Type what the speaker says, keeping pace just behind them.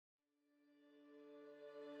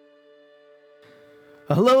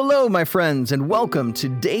Hello, my friends, and welcome to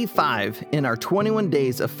day 5 in our 21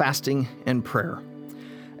 days of fasting and prayer.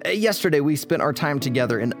 Yesterday, we spent our time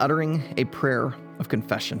together in uttering a prayer of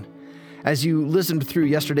confession. As you listened through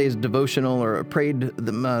yesterday's devotional or prayed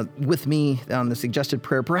with me on the suggested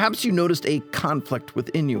prayer, perhaps you noticed a conflict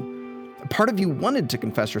within you. Part of you wanted to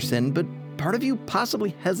confess your sin, but part of you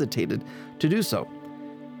possibly hesitated to do so.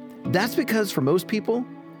 That's because for most people,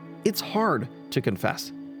 it's hard to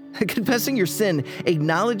confess. Confessing your sin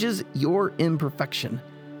acknowledges your imperfection.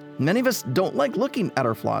 Many of us don't like looking at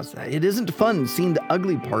our flaws. It isn't fun seeing the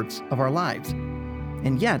ugly parts of our lives.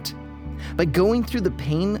 And yet, by going through the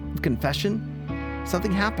pain of confession,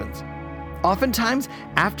 something happens. Oftentimes,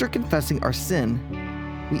 after confessing our sin,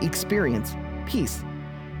 we experience peace.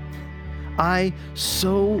 I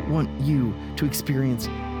so want you to experience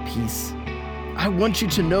peace. I want you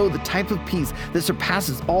to know the type of peace that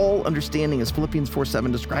surpasses all understanding, as Philippians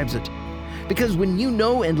 4:7 describes it. Because when you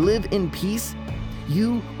know and live in peace,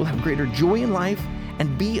 you will have greater joy in life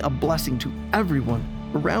and be a blessing to everyone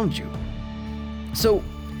around you. So,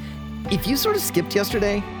 if you sort of skipped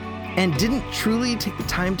yesterday and didn't truly take the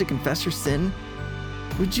time to confess your sin,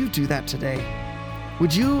 would you do that today?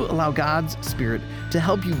 Would you allow God's Spirit to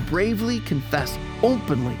help you bravely confess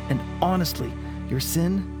openly and honestly your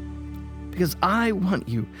sin? Because I want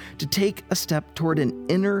you to take a step toward an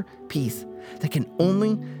inner peace that can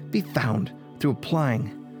only be found through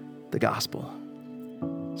applying the gospel.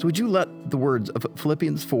 So would you let the words of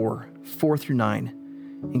Philippians 4:4-9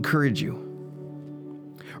 encourage you?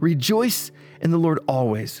 Rejoice in the Lord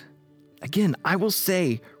always. Again, I will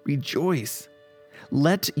say, rejoice.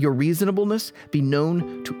 Let your reasonableness be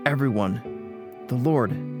known to everyone. The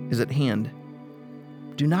Lord is at hand.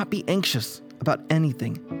 Do not be anxious about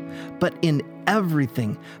anything, but in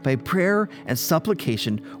everything, by prayer and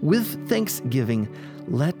supplication, with thanksgiving,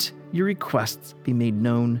 let your requests be made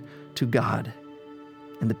known to God.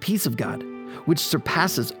 And the peace of God, which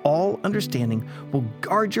surpasses all understanding, will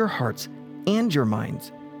guard your hearts and your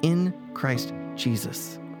minds in Christ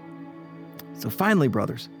Jesus. So finally,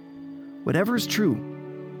 brothers, whatever is true,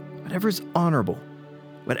 whatever is honorable,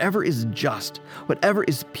 whatever is just, whatever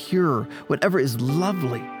is pure, whatever is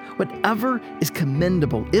lovely, whatever is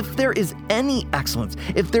commendable, if there is any excellence,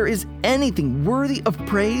 if there is anything worthy of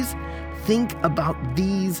praise, think about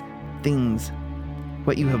these things.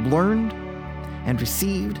 What you have learned and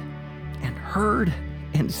received and heard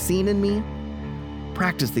and seen in me,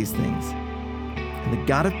 practice these things, and the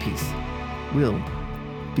God of peace will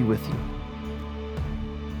be with you.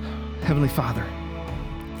 Heavenly Father,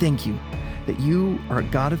 thank you that you are a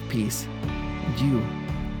God of peace and you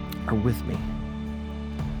are with me.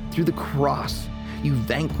 Through the cross, you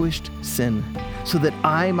vanquished sin so that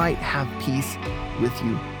I might have peace with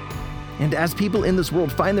you. And as people in this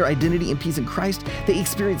world find their identity and peace in Christ, they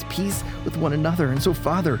experience peace with one another. And so,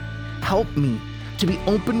 Father, help me to be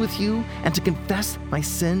open with you and to confess my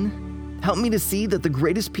sin. Help me to see that the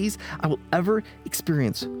greatest peace I will ever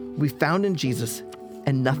experience will be found in Jesus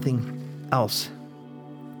and nothing else.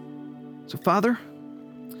 So, Father,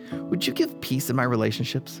 would you give peace in my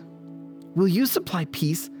relationships? Will you supply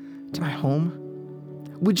peace to my home?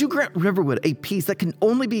 Would you grant Riverwood a peace that can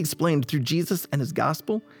only be explained through Jesus and his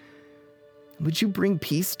gospel? Would you bring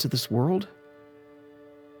peace to this world?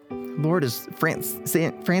 Lord, as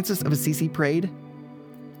Francis of Assisi prayed,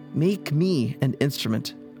 make me an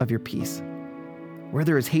instrument of your peace. Where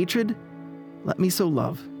there is hatred, let me sow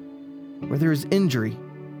love. Where there is injury,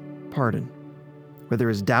 pardon. Where there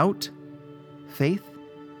is doubt, faith.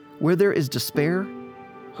 Where there is despair,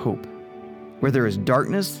 hope. Where there is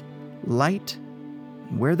darkness, light.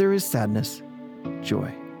 And where there is sadness,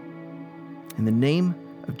 joy. In the name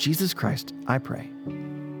of Jesus Christ, I pray.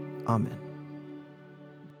 Amen.